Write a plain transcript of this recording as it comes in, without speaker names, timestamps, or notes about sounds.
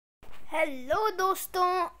Hello दोस्तों,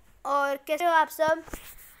 और कैसे हो आप सब।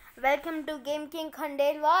 Welcome to game king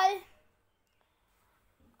Khandelwal.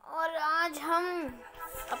 और आज हम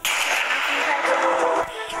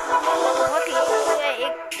बहुत ही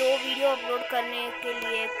एक दो वीडियो अपलोड करने के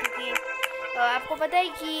लिए, क्योंकि आपको पता है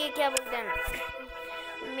कि ये क्या बोलते हैं,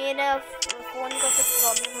 मेरा फ़ोन का कुछ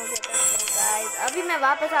प्रॉब्लम हो गया था। तो गाइस अभी मैं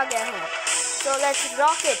वापस आ गया हूँ, सो लेट्स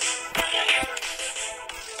रॉक इट।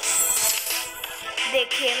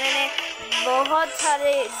 देखिए मैंने बहुत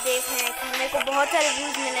सारे देखे हैं, मेरे को बहुत सारे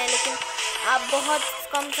व्यूज़ मिले हैं, लेकिन आप बहुत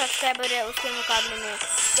कम सब्सक्राइबर है उसके मुकाबले में।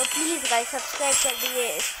 तो प्लीज़ गाइस सब्सक्राइब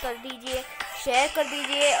कर दीजिए, शेयर कर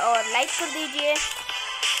दीजिए और लाइक कर दीजिए।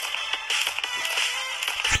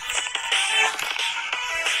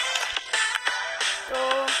 तो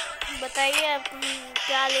बताइए आप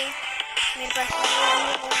क्या लें, मेरे पास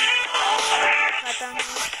खाता हूँ।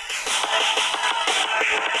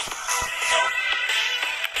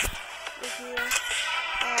 देखिए और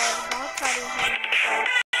बहुत सारे हैं,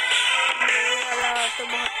 ये वाला तो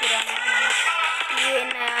बहुत पुराना है, ये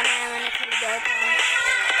नया मैंने खरीदा था।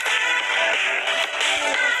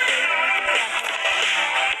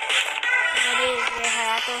 मेरे ये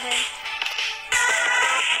हरा तो है,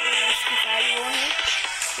 इसकी सारी वो है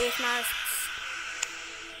फेस मास्क।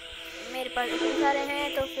 मेरे पास इतने सारे हैं,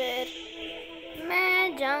 तो फिर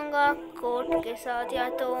मैं जाऊंगा कोट के साथ, या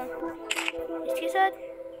तो इसके साथ,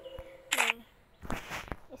 नहीं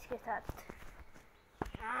इसके साथ।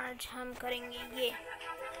 आज हम करेंगे ये,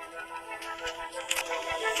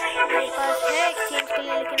 मेरे पास है एक्सचेंज के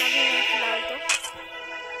लिए, लेकिन अभी नहीं फिलहाल। तो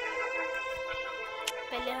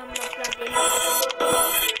पहले हम अपना दे लेंगे।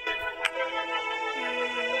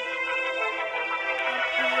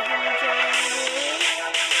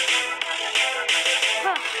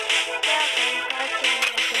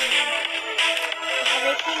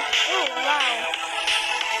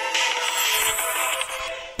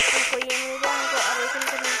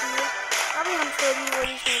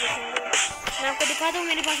 मैं आपको दिखा दूँ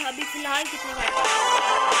मेरे पास अभी फिलहाल कितने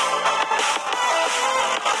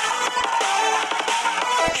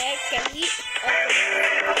है। कैली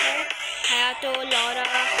है तो लॉरा,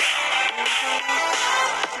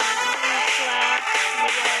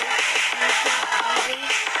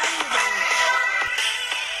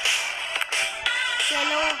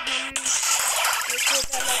 चलो हम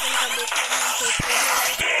देखते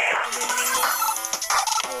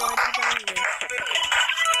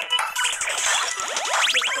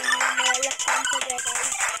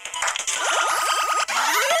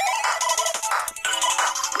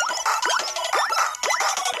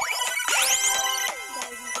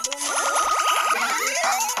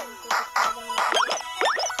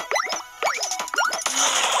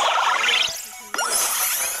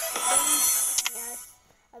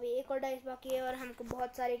एक और डाइस बाकी है, और हमको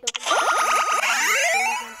बहुत सारे token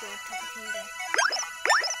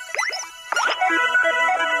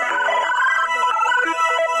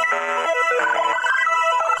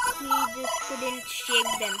He just couldn't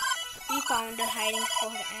shake them. He found a hiding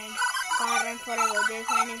spot and can't run forever. They'll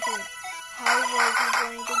find him soon. How was he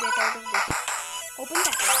going to get out of this? Open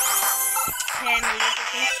that. है मेरे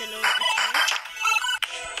token, चलो अच्छा।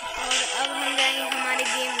 और अब हम जाएंगे हमारे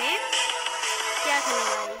game में, क्या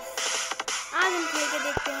खेलेंगे आज हम खेल के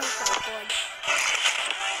देखते हैं कार्डबोर्ड।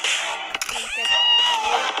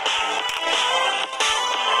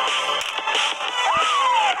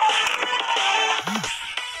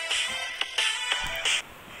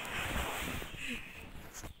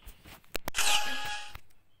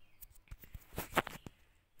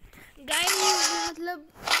 गाइस मतलब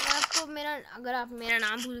आपको अगर आप मेरा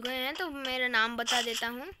नाम भूल गए हैं तो मेरा नाम बता देता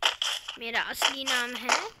हूँ। मेरा असली नाम है,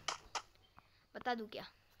 बता दूँ क्या,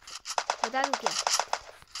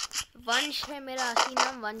 वंश है मेरा असली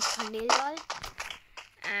नाम, वंश खंडेलवाल।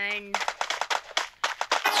 एंड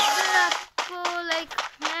अगर आपको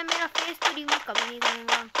मैं मेरा फेस तो रिव्यू कभी नहीं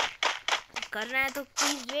करूँगा, करना है तो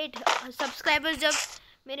प्लीज़ वेट। सब्सक्राइबर्स जब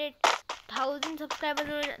मेरे 1000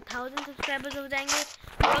 सब्सक्राइबर्स हो जाएंगे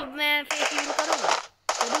तो मैं फेस रिव्यू करूँगा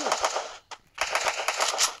जरूर।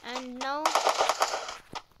 And now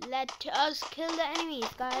let us kill the enemies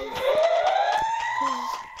guys.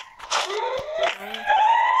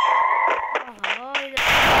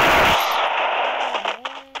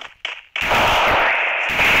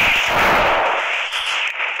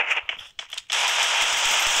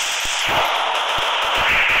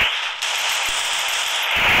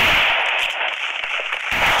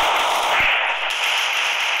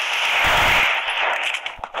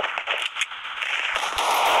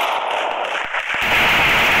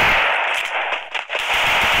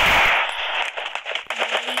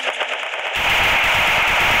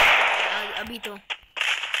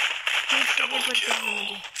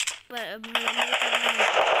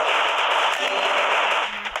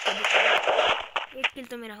 एक किल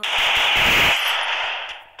तो मेरा हो।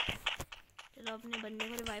 चलो अपने बंदे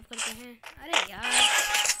को रिवाइव करते हैं। अरे यार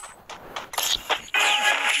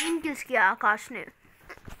 3 किल्स किया आकाश ने,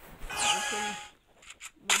 लेकिन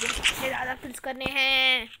मुझे सबसे ज़्यादा किल्स करने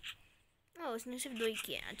हैं। उसने सिर्फ 2 ही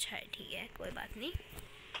किए। अच्छा है, ठीक है, कोई बात नहीं।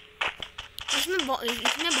 इसमें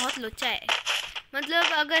बहुत लोचा है। मतलब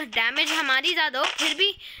अगर डैमेज हमारी ज़्यादा हो फिर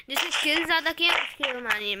भी जिसने किल ज़्यादा किया उसके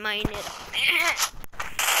मायने रखते हैं।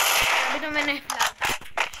 अभी तो मैंने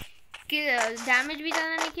डैमेज भी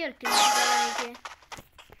ज़्यादा नहीं किया और किल भी ज़्यादा नहीं किया।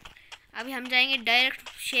 अभी हम जाएंगे डायरेक्ट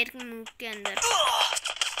शेर के मुंह के अंदर।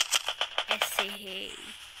 ऐसे है,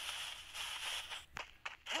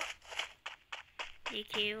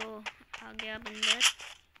 देखिए वो आ गया बंदर,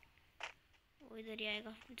 वो इधर ही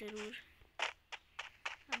आएगा ज़रूर।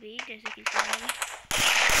 अभी जैसे कि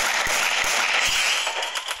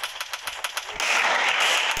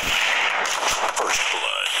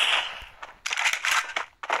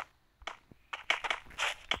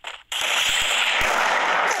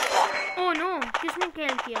ओह नो, किसने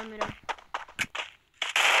किल किया मेरा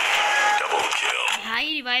भाई?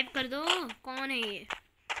 रिवाइव कर दो। कौन है ये?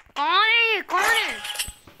 कौन है ये? कौन है?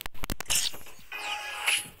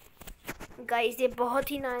 गाइस ये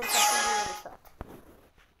बहुत ही नाइंसाफी है मेरे साथ।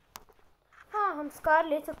 हाँ हम स्कार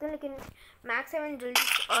ले सकते हैं, लेकिन मैक्स 7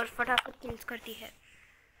 जल्दी और फटाफट किल्स करती है।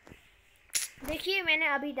 देखिए मैंने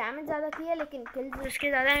अभी डैमेज ज़्यादा किया लेकिन किल्स उसके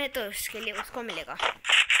ज़्यादा है, तो उसके लिए उसको मिलेगा।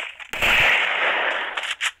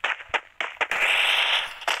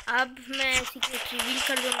 अब मैं सीक्रेट रिवील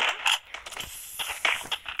कर दूँगा।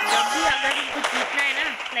 जब भी अगर हमको जीतना है ना,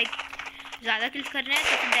 लाइक ज़्यादा किल्स करना है,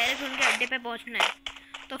 तो फिर डायरेक्ट उनके अड्डे पे पहुंचना है।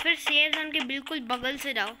 तो फिर सेफ जोन के बिल्कुल बगल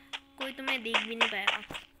से जाओ, कोई तुम्हें देख भी नहीं पाएगा।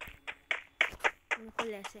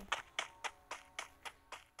 बिल्कुल ऐसे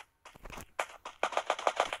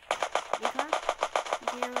देखा,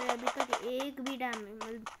 मैंने अभी तक एक भी डैमेज,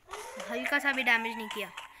 मतलब हल्का सा भी डैमेज नहीं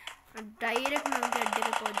किया। अब डायरेक्ट मैं उनके अड्डे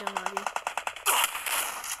पे पहुंच जाऊंगा अभी।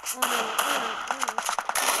 Oh no, oh no, oh no.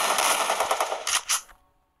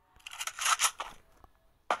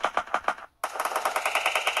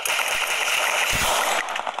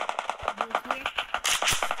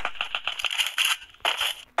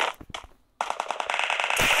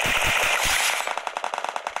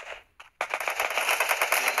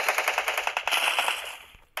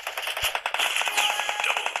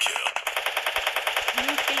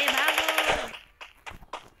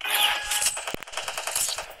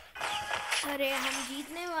 अरे हम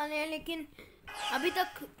जीतने वाले हैं, लेकिन अभी तक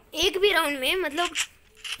एक भी राउंड में, मतलब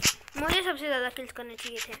मुझे सबसे ज़्यादा किल्स करने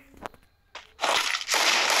चाहिए थे।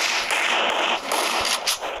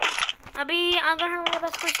 अभी अगर हमारे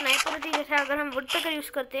पास कोई स्नाइपर होती, जैसे अगर हम वुड पेकर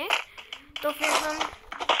यूज़ करते हैं, तो फिर हम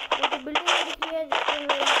वो बिल्डिंग में दिखी है जिससे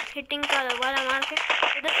हिटिंग का वाला मार के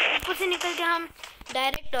उधर ऊपर से निकल के हम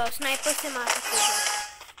डायरेक्ट स्नाइपर से मार सकते हैं।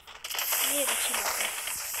 ये अच्छी बात है।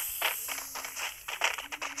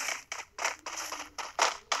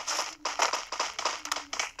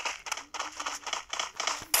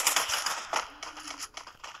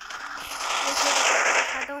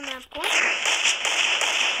 मैं आपको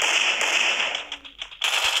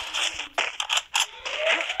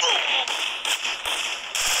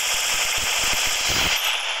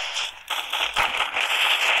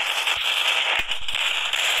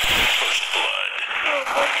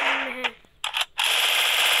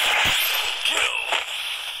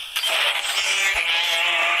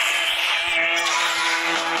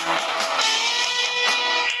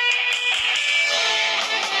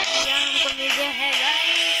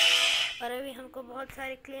और अभी हमको बहुत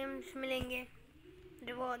सारे क्लेम्स मिलेंगे,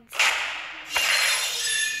 रिवॉर्ड्स।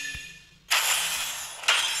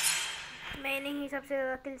 मैंने ही सबसे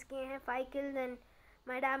ज़्यादा किल्स किए हैं, 5 kills, and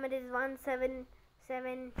my damage is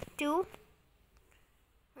 1772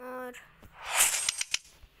 और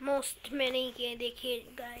मोस्ट मैंने ही किए, देखिए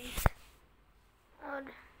गाइस।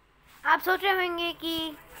 और आप सोच रहे होंगे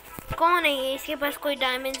कि कौन है ये, इसके पास कोई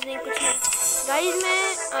डायमंड्स नहीं, कुछ नहीं। गाइस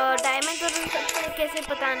मैं डायमंड और कैसे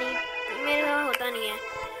पता नहीं, मेरे वहाँ होता नहीं है।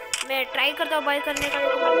 मैं ट्राई करता हूँ बाय करने का,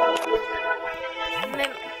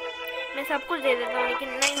 मैं सब कुछ दे देता हूँ लेकिन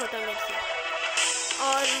नहीं होता मेरे से।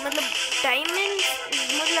 और मतलब डायमंड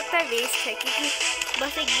मुझे लगता है वेस्ट है, क्योंकि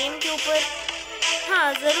बस एक गेम के ऊपर,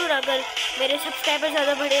 हाँ ज़रूर अगर मेरे सब्सक्राइबर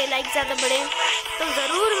ज़्यादा बढ़े, लाइक ज़्यादा बढ़े, तो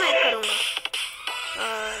ज़रूर मैं करूँगा।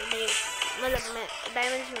 मतलब मैं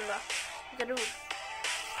डायमंड लूँगा ज़रूर।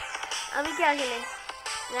 अभी क्या खेलें?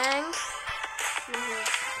 रैंक नहीं,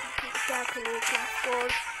 क्या खेलें? क्लास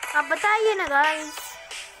कोड आप बताइए ना गाइस।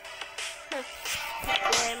 मैं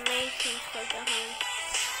चूज करता हूँ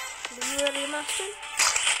bastard.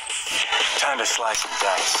 Time to slice and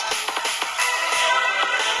dice.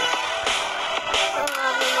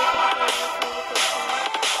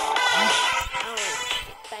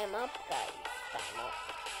 Time up, guys. Time up.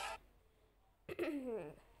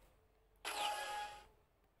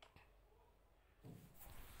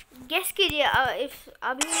 Guess कीजिए इफ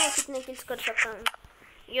अभी मैं कितने किल्स कर सकता हूँ.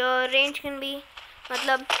 योर रेंज कैन बी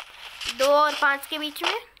मतलब 2 और 5 के बीच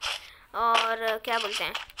में, और क्या बोलते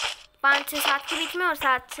हैं 5 से 7 के बीच में, और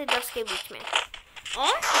 7 से 10 के बीच में, और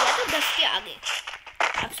या तो 10 के आगे.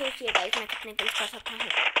 अब सोचिए गाइस मैं कितने किल्स कर सकता हूँ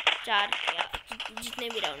 4 या जितने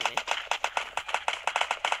भी राउंड में.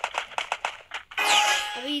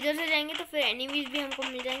 अभी इधर से जाएंगे तो फिर एनिमीज भी हमको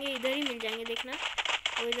मिल जाएंगे, इधर ही मिल जाएंगे. देखना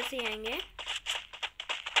वो इधर से आएंगे,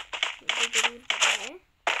 मुझे जरूर पता है.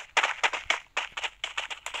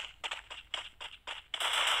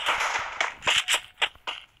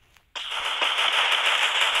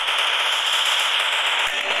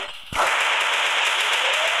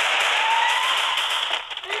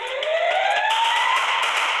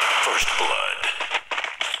 First blood.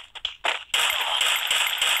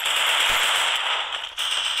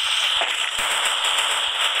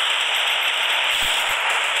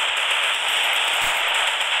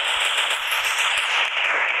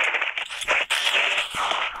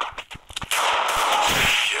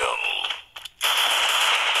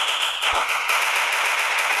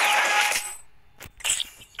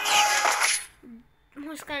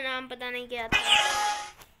 उसका नाम पता नहीं क्या था.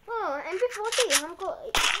 MP40 हमको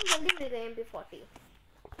इतनी जल्दी मिल गई MP40.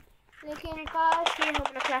 लेकिन काश ये हम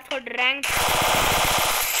अपना क्लास को रैंक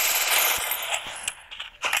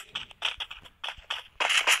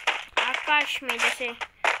आकाश में जैसे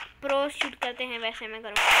प्रो शूट करते हैं वैसे मैं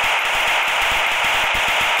करूँ.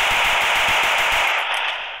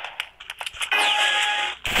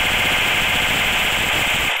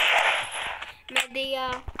 मैं दिया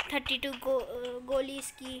 32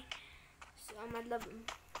 गोलीज की मतलब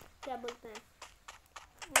क्या बोलते हैं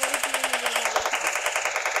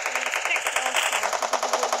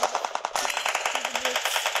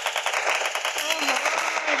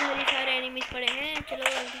सारे एनिमीज पड़े हैं. चलो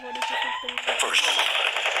बॉडी से शूट करेंगे.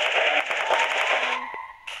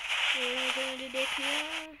 मुझे देख लिया.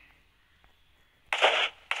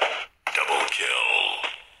 Double kill.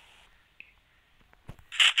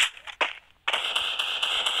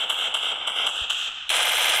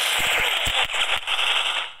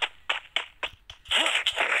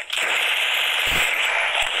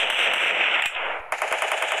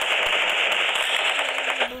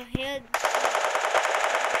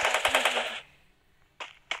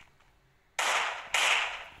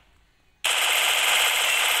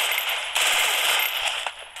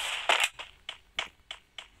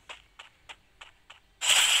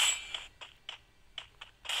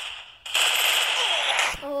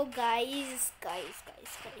 गाइस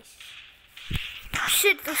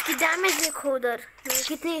शिट, उसकी डैमेज देखो उधर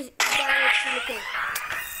कितनी डैमेज. लेकिन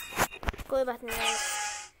कोई बात नहीं.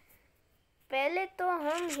 पहले तो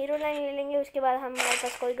हम हीरो लाइन ले लेंगे, उसके बाद हमारे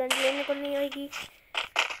पास कोई गन लेने को नहीं होगी.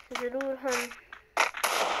 ज़रूर हम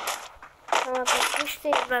अपने पुश से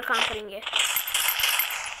एक बार काम करेंगे.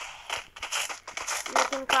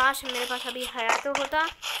 लेकिन काश मेरे पास अभी हयातो होता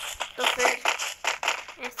तो फिर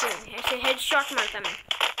ऐसे हेडशॉट मारता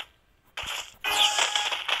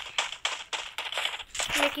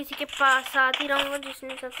मैं किसी के पास साथ ही रहूँगा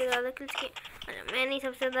जिसने सबसे ज़्यादा किल्स किए. मैं नहीं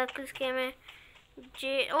सबसे ज़्यादा किल्स किए. मैं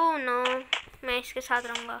ओह नो, मैं इसके साथ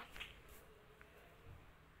रहूँगा.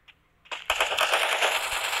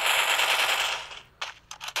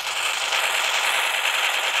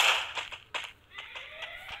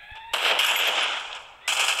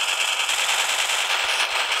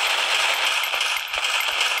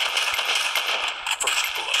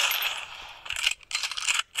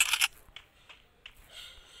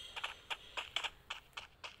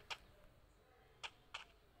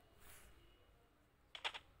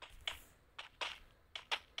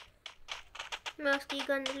 मैं उसकी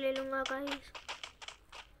गन ले लूँगा guys.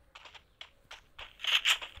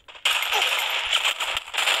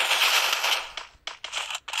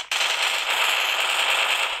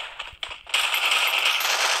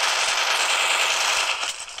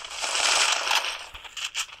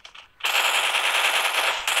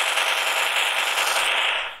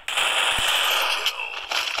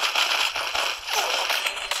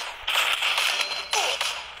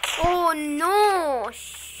 Oh no,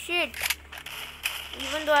 shit.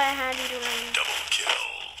 Even though I had hero line. Double kill.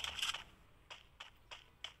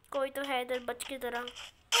 कोई तो है इधर बच के जरा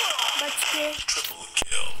बच के. Triple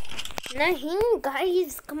kill. नहीं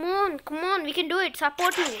guys, come on, we can do it.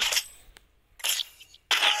 Support me.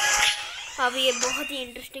 अब ये बहुत ही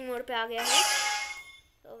इंटरेस्टिंग मोड पे आ गया है।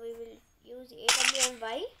 तो वी विल यूज़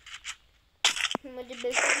AWMY। मुझे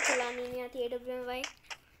बिल्कुल भी चलानी नहीं आती AWMY,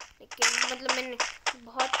 लेकिन मतलब मैंने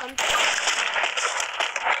बहुत कम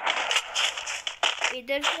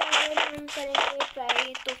इधर से अगर हम करेंगे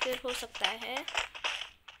ट्राई तो फिर हो सकता है।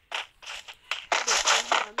 देखते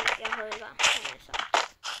हैं अभी क्या होएगा हमारे साथ।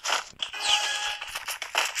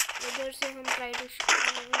 इधर से हम ट्राई टू शूट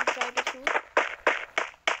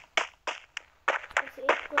बस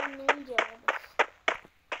एक को मिल जाए बस।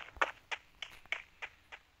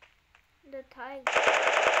 The thigh.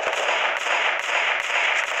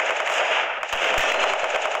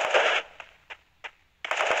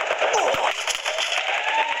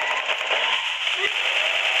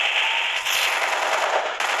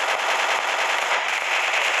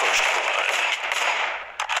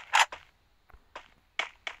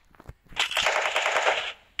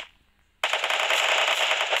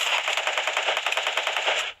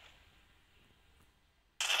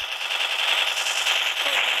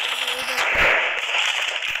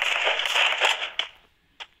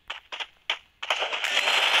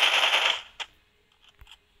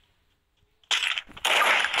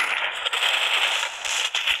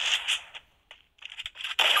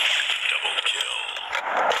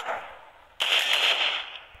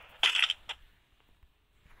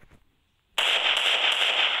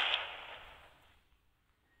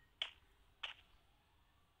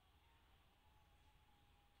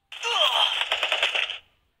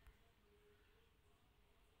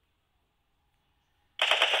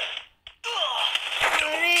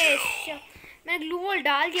 मैंने ग्लू वॉल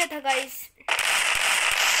डाल दिया था गाइस।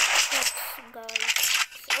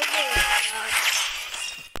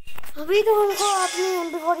 अभी तो हमको अपनी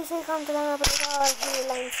MP40 से काम चलाना पड़ेगा और ये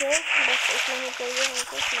लाइन से बस इतना ही चाहिए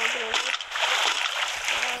हमको।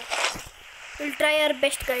 Will try our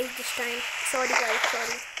best guys this time. Sorry guys,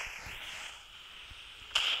 sorry.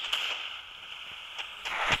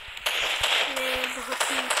 मैं बहुत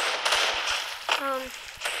ही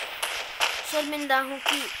शर्मिंदा हूँ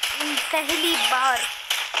कि पहली बार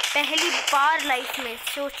लाइफ में,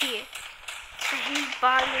 सोचिए पहली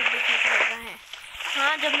बार मुझे डिफीट हो रहा है।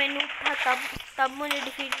 हाँ, जब मैं नूब था तब मुझे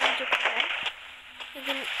डिफीट मिल चुका है,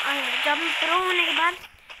 लेकिन जब मैं प्रो होने के बाद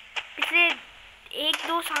पिछले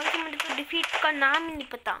 1-2 साल से मुझे तो डिफीट का नाम ही नहीं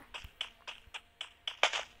पता।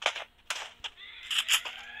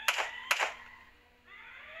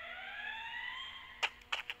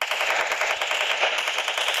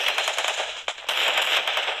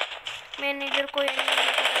 मैंने इधर कोई नो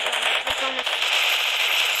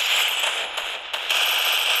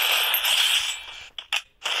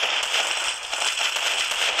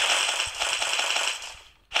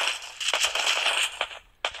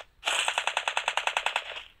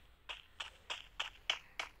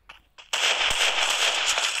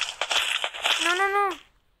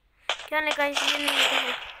क्या लगा इसलिए नहीं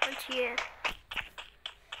है। अच्छी है।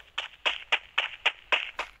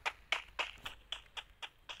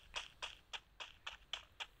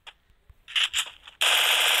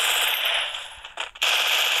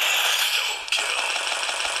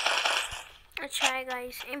 अच्छा है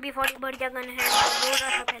गाइस, MP40 बढ़िया गन है, बोल रहा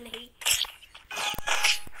था पहले ही।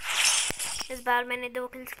 इस बार मैंने 2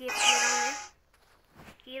 किल्स किए अपने राउंड में।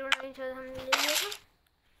 हीरो लाइन शायद हमने ले लिया था।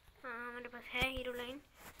 हाँ, हमारे पास है हीरो लाइन।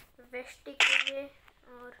 वेस्टिक के लिए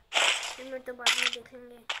और इनमें तो बाद में देख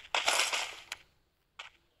लेंगे।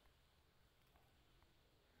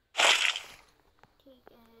 ठीक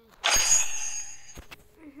है।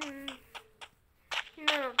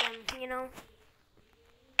 None of them, you know.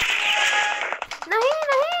 नहीं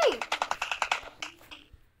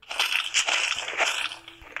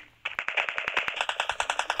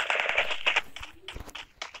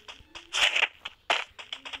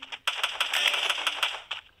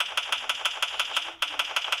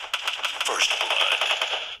First blood.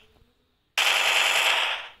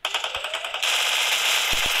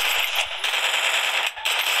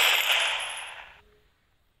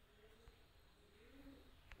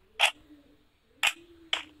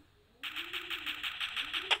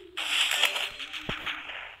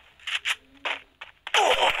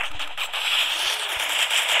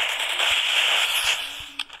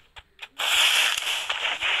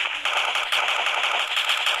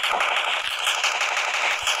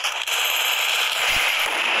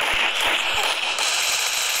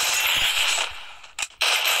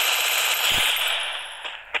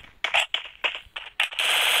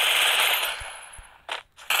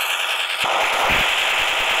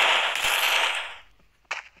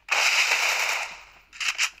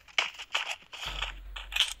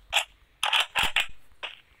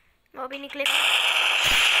 वो भी निकले।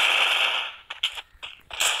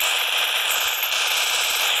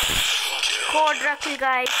 क्वाड्रा किल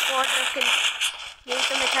गाइस, क्वाड्रा किल, यही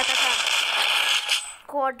तो मैं चाहता था।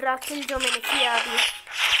 क्वाड्रा किल जो मैंने किया अभी,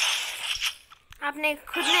 आपने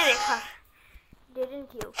खुद ने देखा,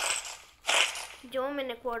 डिडंट यू? जो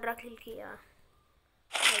मैंने क्वाड्रा किल किया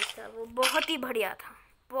ऐसा, वो बहुत ही बढ़िया था,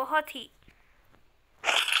 बहुत ही।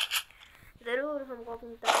 ज़रूर हमको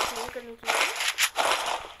अपनी तारीफ नहीं करनी चाहिए,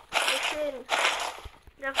 लेकिन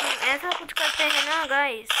जब हम ऐसा कुछ करते हैं ना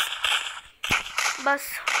गाइस,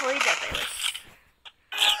 बस हो ही जाता है। बस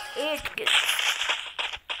 8 किल।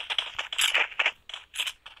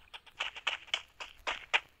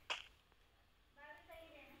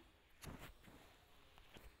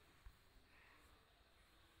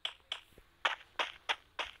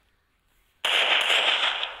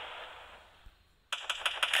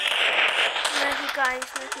 नहीं गाइस,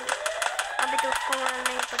 नहीं, अभी तो उसको मारना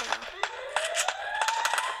नहीं पड़ेगा।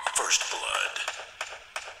 First blood.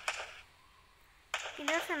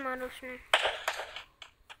 किधर से मारा उसने?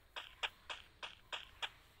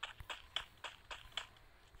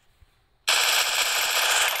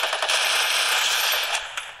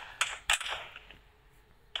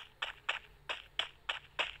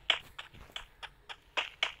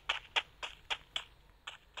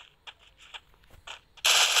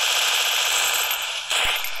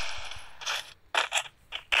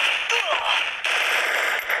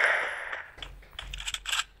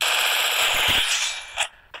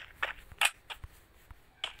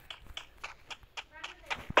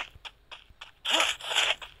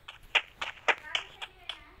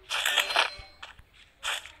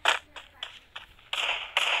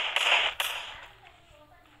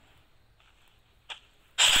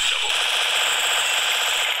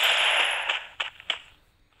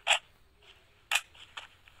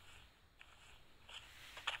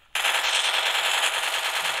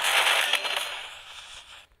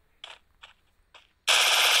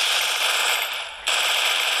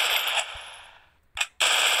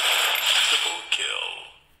 Triple kill.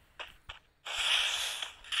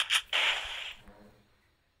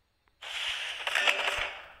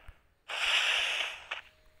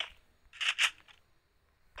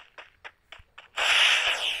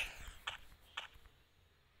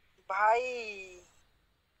 भाई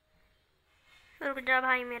रुक जा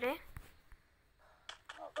भाई मेरे।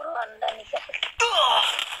 अंडा निकल।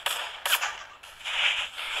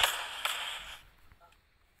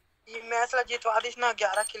 ये मैच ला जीतवा दिस ना,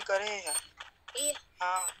 11 किल करे हैं।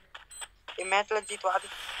 हाँ, ये मैच ला जीतवा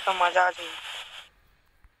दिस तो मजा आ जाए।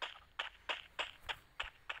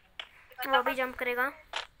 वो अभी जंप करेगा।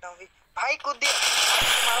 भाई कूद दिया,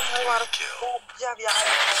 मारो मारो जब यार।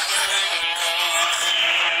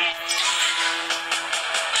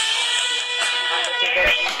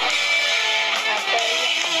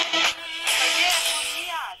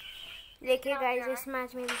 देखिए गाइस, इस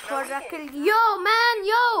मैच में क्वाड्रा किल। यो मैन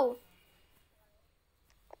यो,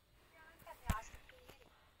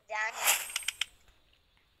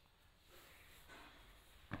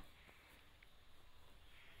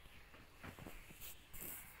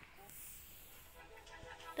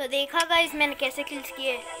 तो देखा गाइस मैंने कैसे किल्स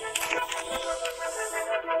किए।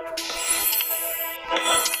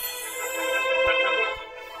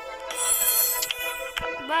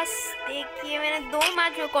 बस देखिए, मैंने 2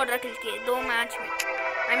 मैच में क्वाड्रा किल किए, 2 मैच में,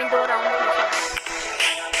 आई मीन 2 राउंड में।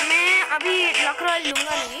 मैं अभी लकड़ाई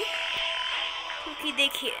लूँगा नहीं, क्योंकि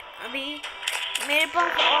देखिए अभी मेरे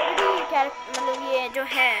पास ऑलरेडी मतलब ये जो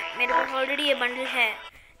है, मेरे पास ऑलरेडी ये बंडल है,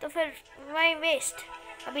 तो फिर वाई वेस्ट।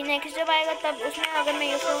 अभी नेक्स्ट जब आएगा तब उसमें अगर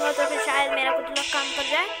मैं यूज़ करूँगा तो फिर शायद मेरा कुछ लक काम कर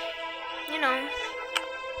जाए, यू नो।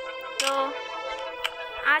 तो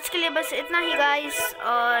आज के लिए बस इतना ही गाइस,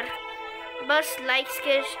 और बस लाइक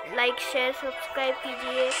शेयर सब्सक्राइब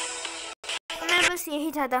कीजिए। मैं बस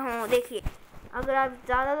यही चाहता हूँ। देखिए, अगर आप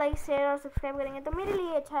ज़्यादा लाइक शेयर और सब्सक्राइब करेंगे तो मेरे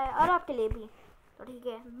लिए अच्छा है और आपके लिए भी। तो ठीक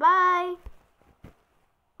है, बाय।